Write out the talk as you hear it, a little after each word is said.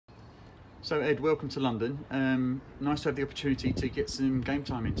So Ed, welcome to London. Nice to have the opportunity to get some game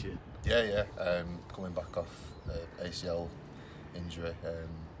time into you. Yeah. Coming back off ACL injury,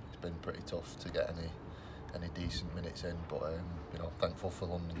 it's been pretty tough to get any decent minutes in. But thankful for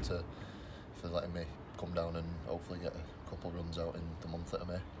London for letting me come down and hopefully get a couple of runs out in the month that I'm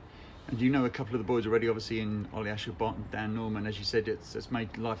here. And you know a couple of the boys already, obviously in Ollie Ashley-Bott and Dan Norman. As you said, it's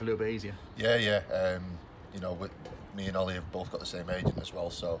made life a little bit easier. Yeah. Me and Ollie have both got the same agent as well,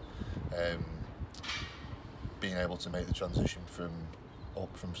 so being able to make the transition from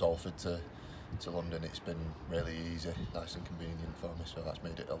Salford to London, it's been really easy, nice and convenient for me, so that's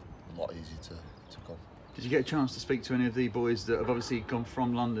made it a lot easier to come. Did you get a chance to speak to any of the boys that have obviously gone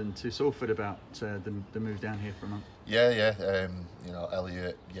from London to Salford about the move down here for a month? Yeah.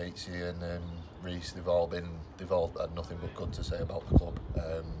 Elliot, Yatesy and Reese, they've all had nothing but good to say about the club.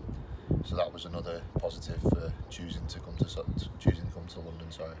 So that was another positive for choosing to come to London.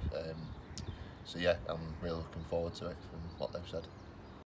 So yeah, I'm really looking forward to it from what they've said.